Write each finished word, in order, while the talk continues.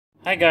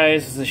Hi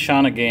guys, this is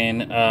Sean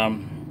again.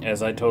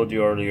 As I told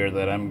you earlier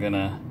that I'm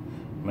gonna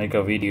make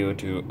a video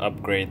to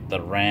upgrade the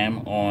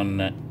RAM on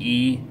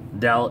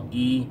Dell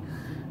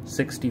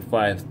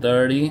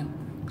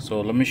E6530.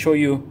 So let me show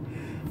you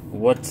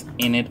what's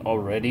in it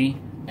already,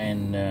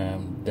 and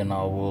then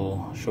I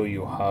will show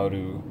you how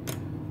to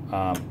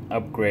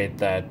upgrade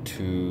that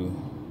to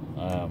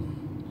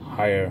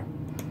higher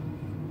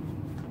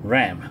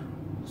RAM.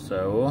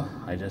 So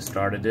I just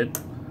started it.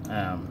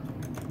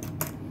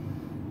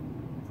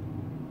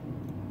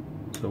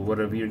 So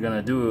whatever you're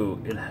gonna do,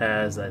 it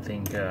has I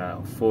think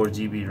 4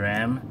 GB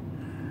RAM,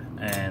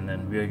 and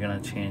then we're gonna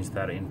change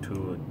that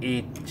into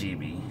 8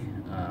 GB.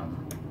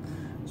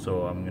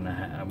 So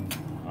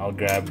I'll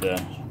grab the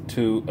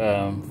two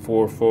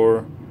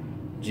 4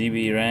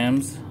 GB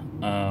RAMs,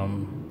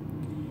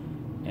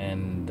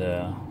 and I'm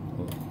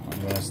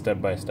gonna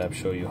step by step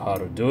show you how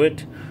to do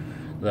it.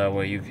 That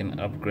way you can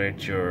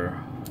upgrade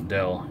your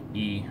Dell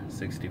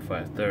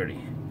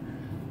E6530.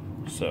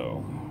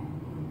 So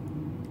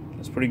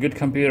it's a pretty good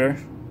computer.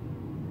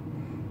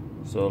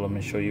 So let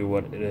me show you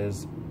what it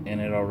is in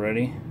it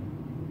already.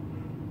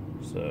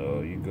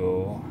 So you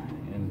go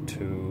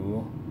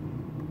into,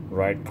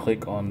 right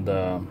click on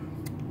the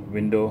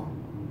window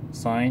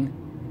sign,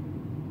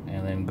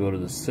 and then go to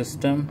the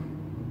system,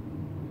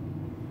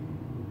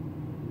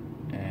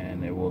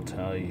 and it will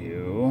tell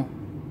you,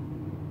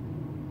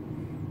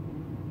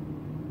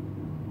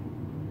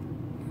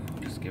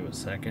 just give it a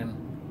second.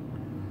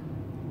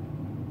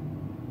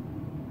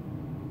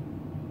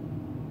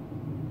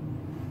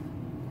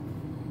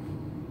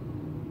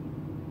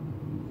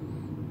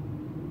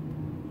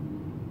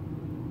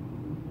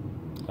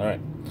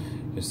 Alright,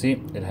 you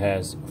see it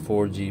has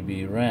 4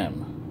 GB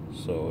RAM,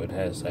 so it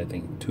has I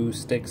think 2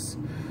 sticks.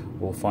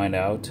 We'll find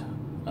out.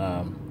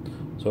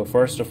 So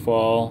first of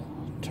all,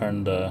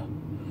 turn the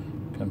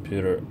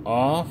computer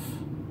off,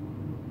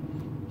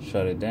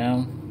 shut it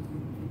down,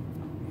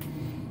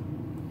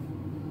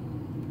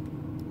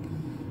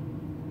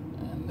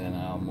 and then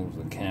I'll move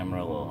the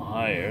camera a little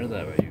higher,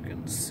 that way you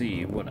can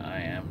see what I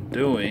am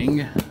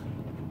doing.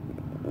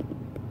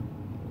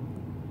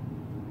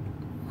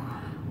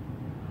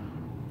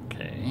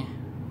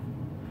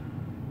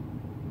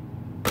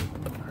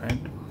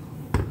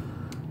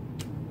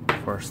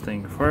 First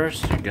thing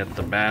first, you get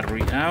the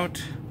battery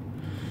out.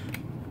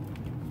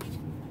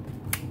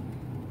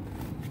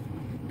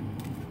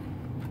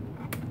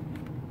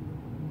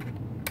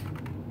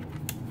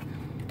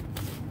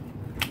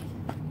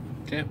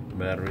 Okay,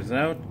 battery's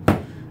out.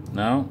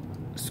 Now,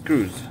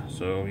 screws.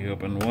 So you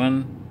open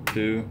 1,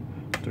 2,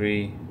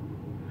 3,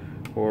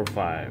 4,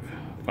 5.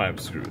 5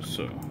 screws.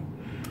 So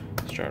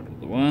start with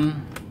the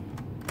 1.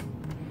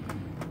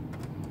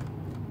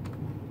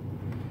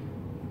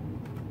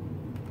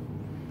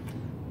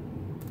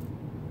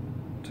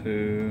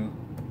 2,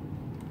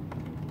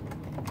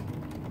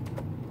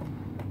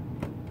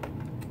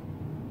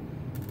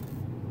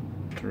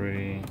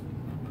 3,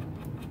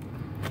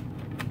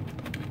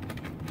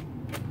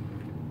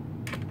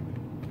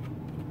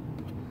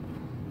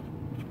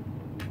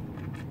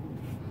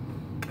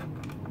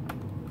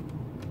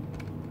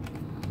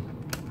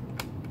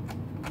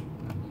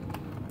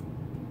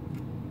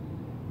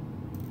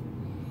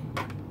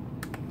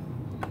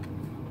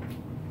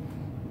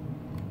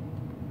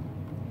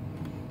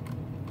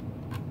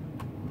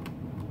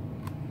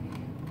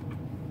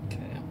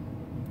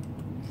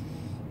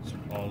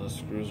 all the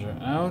screws are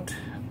out.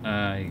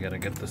 You gotta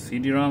get the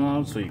CD-ROM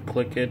out, so you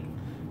click it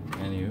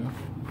and you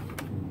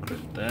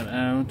grip that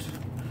out,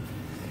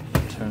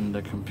 turn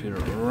the computer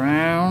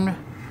around,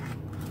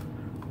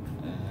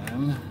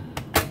 and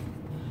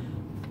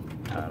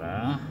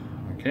ta-da.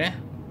 Okay,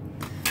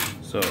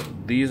 so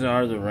these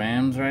are the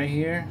RAMs right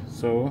here.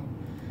 So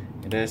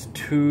it has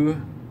 2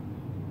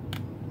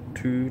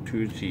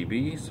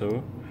 GB,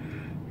 so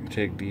you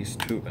take these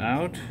 2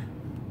 out.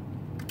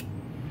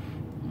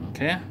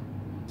 Okay,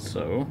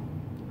 so,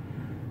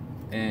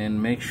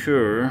 and make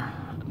sure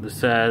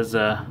this has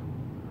let's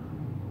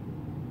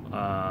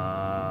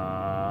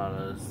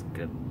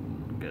get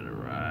it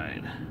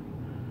right.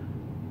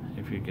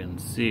 If you can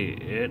see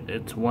it,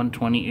 it's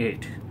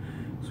 128.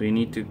 So you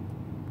need to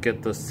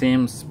get the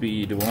same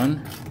speed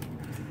one.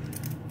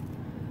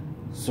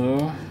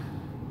 So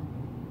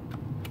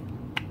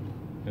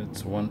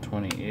it's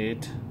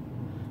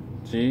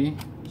 128G.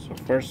 So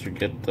first you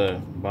get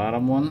the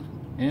bottom one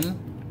in,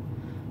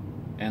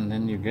 and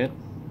then you get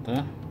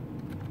the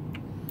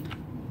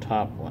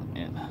top one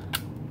in.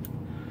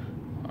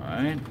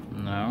 Alright,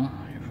 now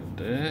you put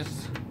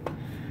this.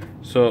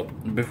 So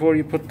before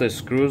you put the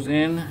screws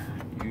in,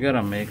 you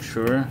gotta make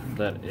sure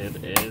that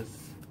it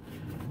is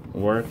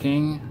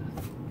working.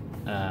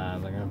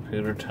 The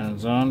computer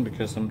turns on,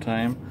 because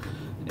sometimes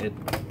it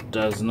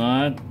does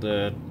not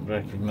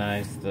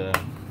recognize the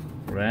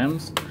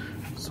RAMs.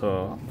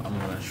 So I'm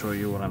gonna show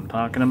you what I'm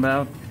talking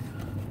about.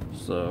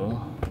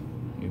 So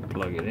you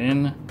plug it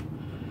in,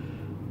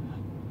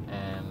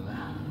 and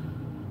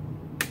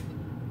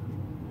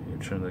you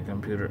turn the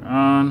computer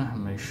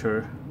on, make sure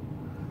it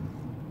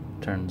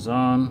turns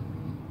on.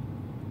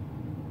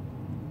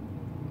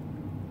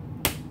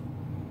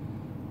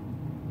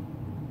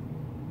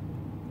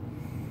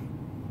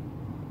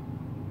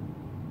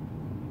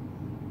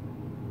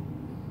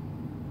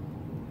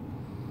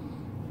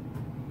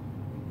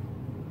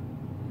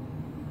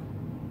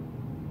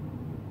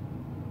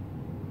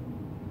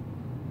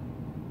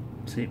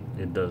 see,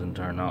 it doesn't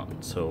turn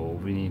on. So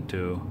we need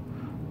to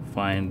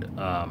find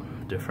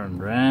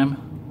different RAM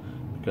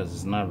because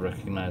it's not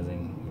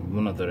recognizing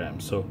one of the RAM.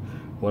 So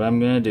what I'm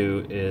gonna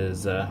do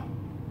is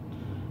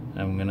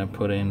I'm gonna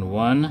put in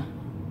one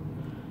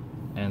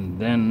and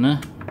then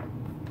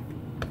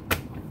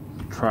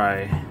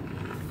try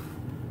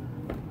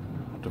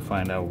to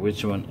find out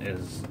which one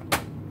is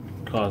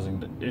causing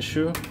the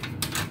issue.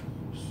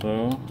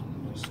 So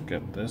let's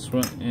get this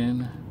one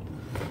in.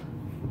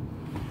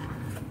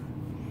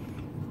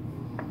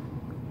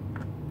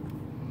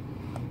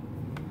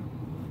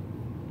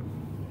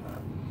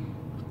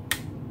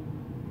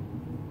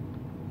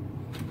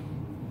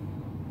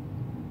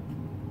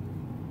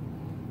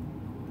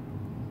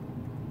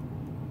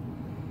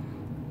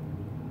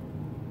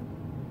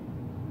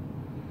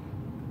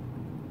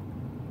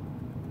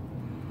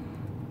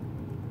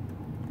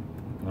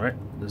 Alright,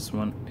 this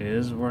one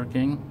is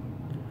working.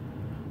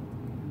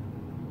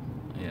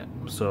 Yeah,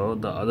 so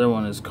the other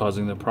one is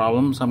causing the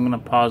problem. So I'm gonna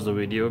pause the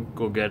video,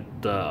 go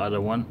get the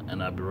other one,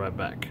 and I'll be right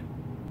back.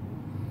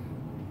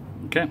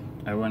 Okay,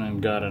 I went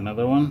and got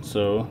another one,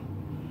 so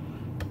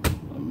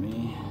let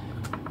me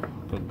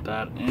put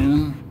that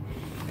in.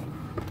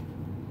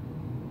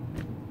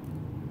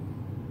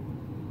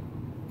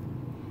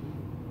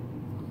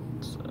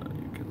 So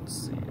you can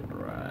see it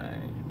right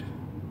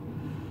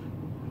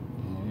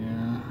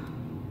here.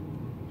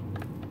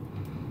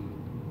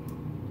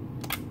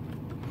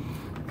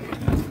 Okay,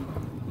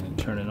 and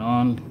turn it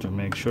on to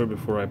make sure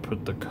before I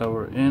put the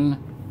cover in.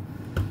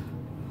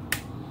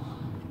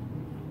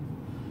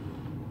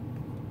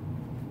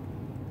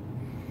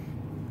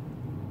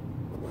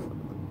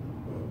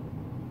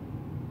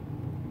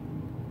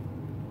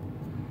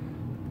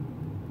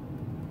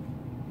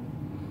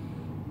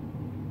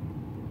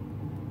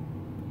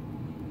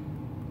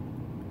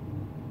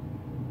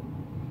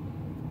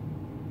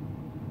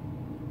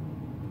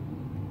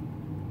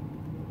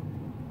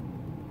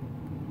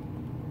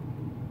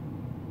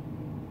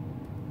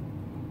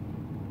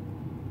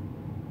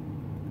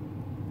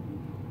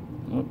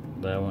 Oh,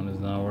 that one is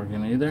not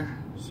working either,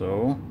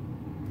 so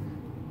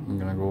I'm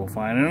gonna go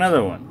find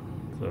another one.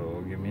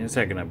 So give me a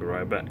second, I'll be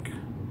right back.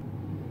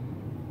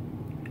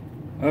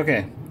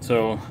 Okay,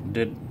 so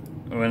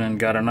went and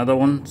got another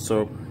one.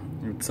 So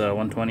it's a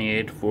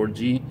 128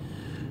 4G.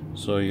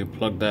 So you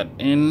plug that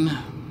in,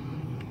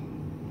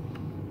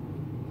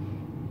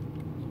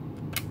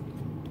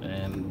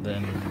 and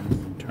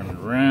then turn it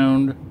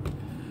around.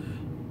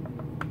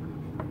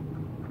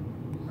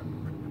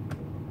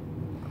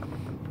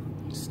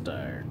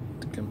 Start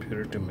the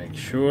computer to make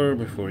sure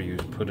before you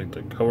put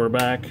the cover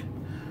back.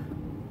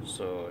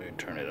 So you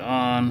turn it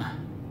on.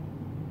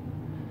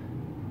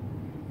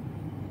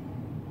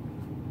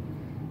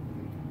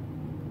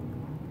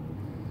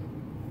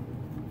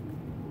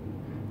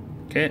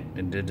 Okay,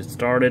 it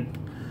started.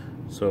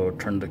 So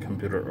turn the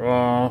computer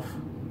off.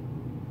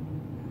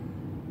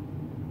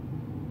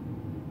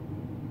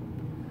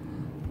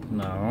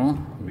 Now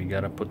we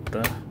gotta put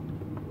the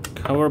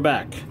cover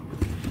back.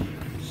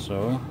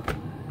 So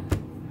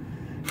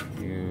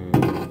you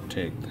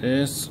take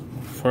this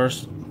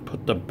first,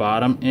 put the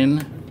bottom in,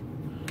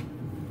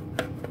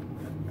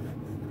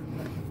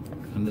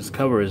 and this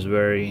cover is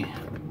very,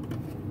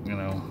 you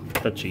know,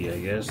 touchy, I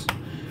guess,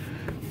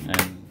 and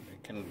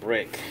it can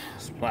break.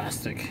 It's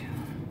plastic.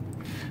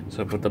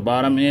 So put the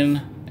bottom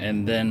in,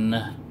 and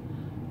then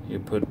you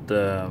put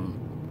the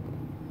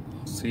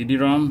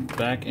CD-ROM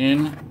back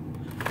in,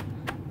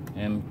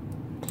 and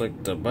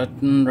click the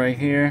button right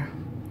here.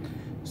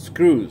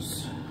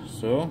 Screws.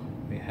 So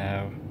we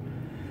have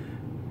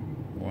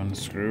one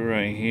screw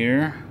right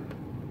here,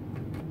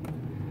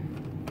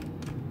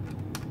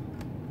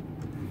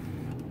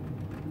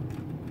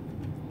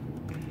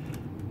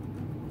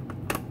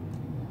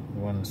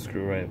 one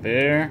screw right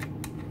there,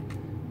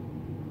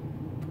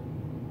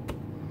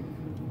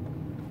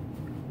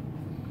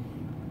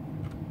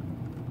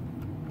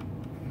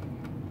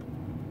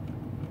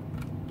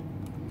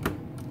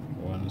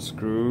 one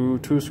screw,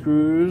 two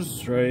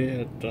screws right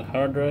at the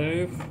hard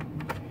drive.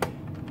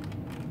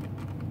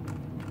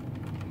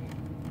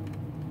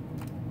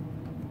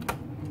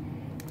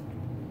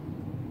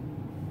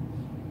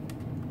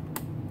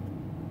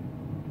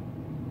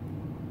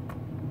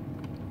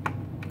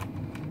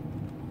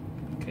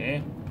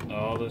 Okay,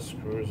 all the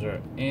screws are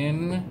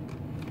in.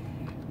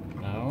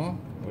 Now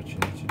what you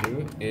need to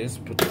do is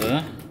put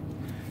the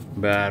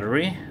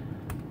battery.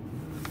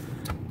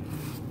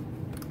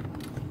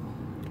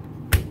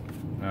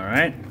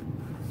 Alright,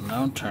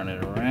 now turn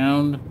it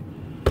around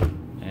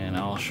and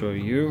I'll show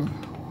you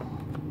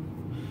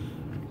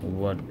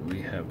what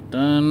we have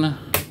done.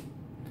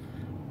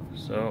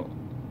 So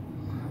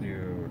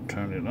you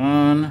turn it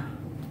on.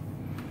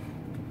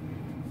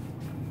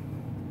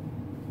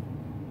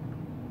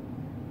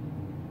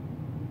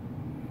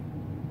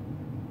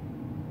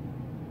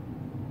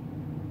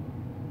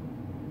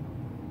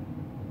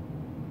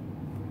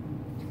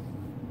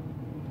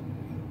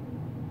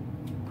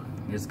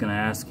 It's gonna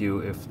ask you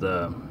if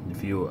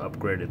you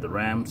upgraded the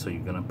RAM, so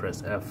you're gonna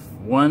press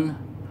F1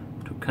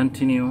 to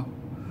continue.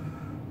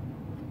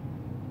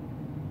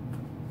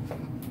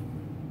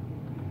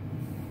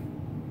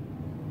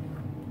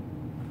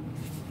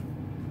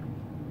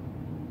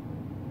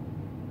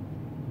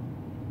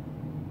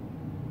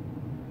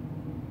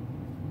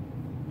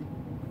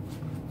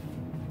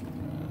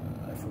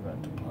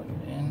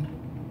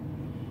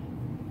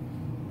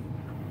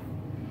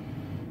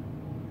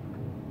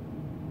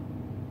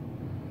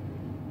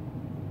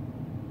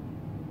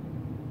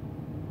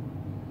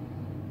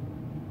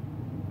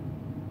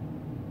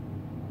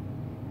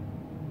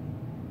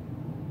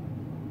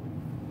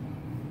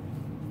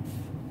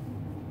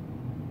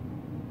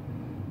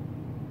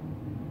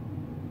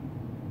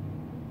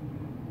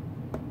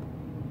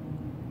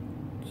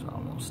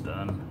 almost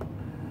done.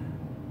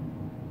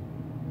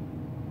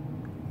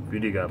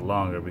 Video got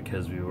longer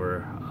because we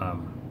were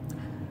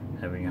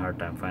having a hard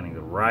time finding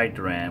the right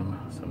RAM.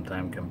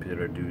 Sometimes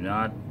computer do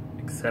not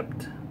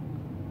accept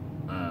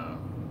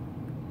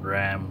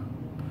RAM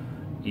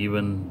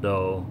even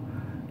though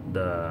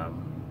the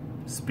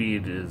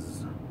speed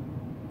is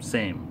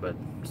same, but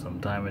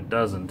sometimes it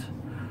doesn't.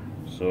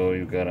 So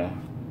you gotta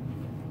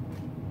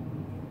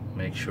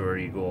make sure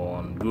you go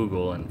on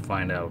Google and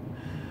find out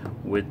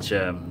which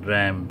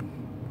RAM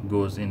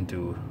goes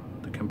into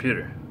the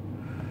computer,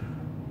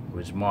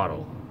 which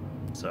model.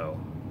 So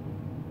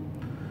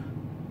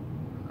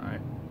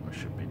alright, we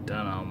should be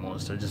done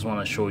almost. I just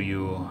want to show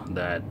you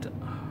that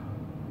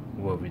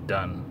what we've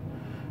done,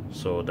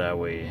 so that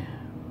way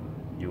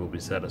you will be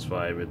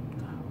satisfied with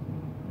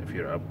if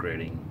you're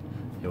upgrading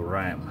your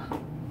RAM.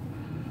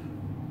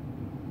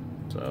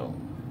 So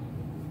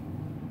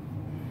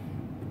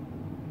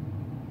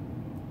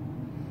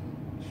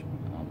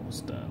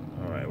almost done.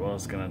 Alright, well,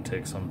 it's gonna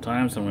take some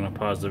time, so I'm gonna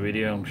pause the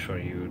video and show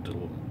you the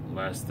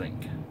last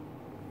thing.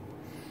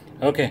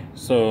 Okay,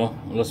 so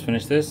let's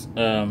finish this.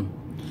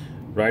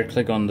 Right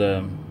click on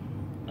the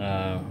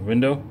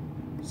window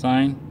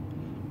sign,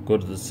 go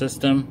to the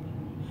system,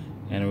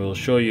 and it will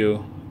show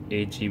you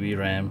 8 GB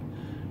RAM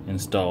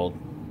installed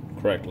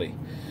correctly.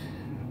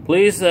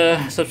 Please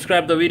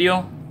subscribe the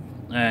video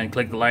and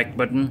click the like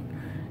button,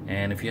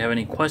 and if you have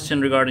any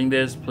question regarding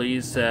this,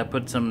 please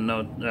put some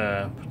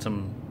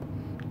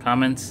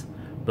comments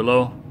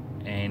below,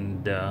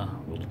 and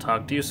we'll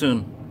talk to you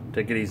soon.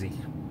 Take it easy.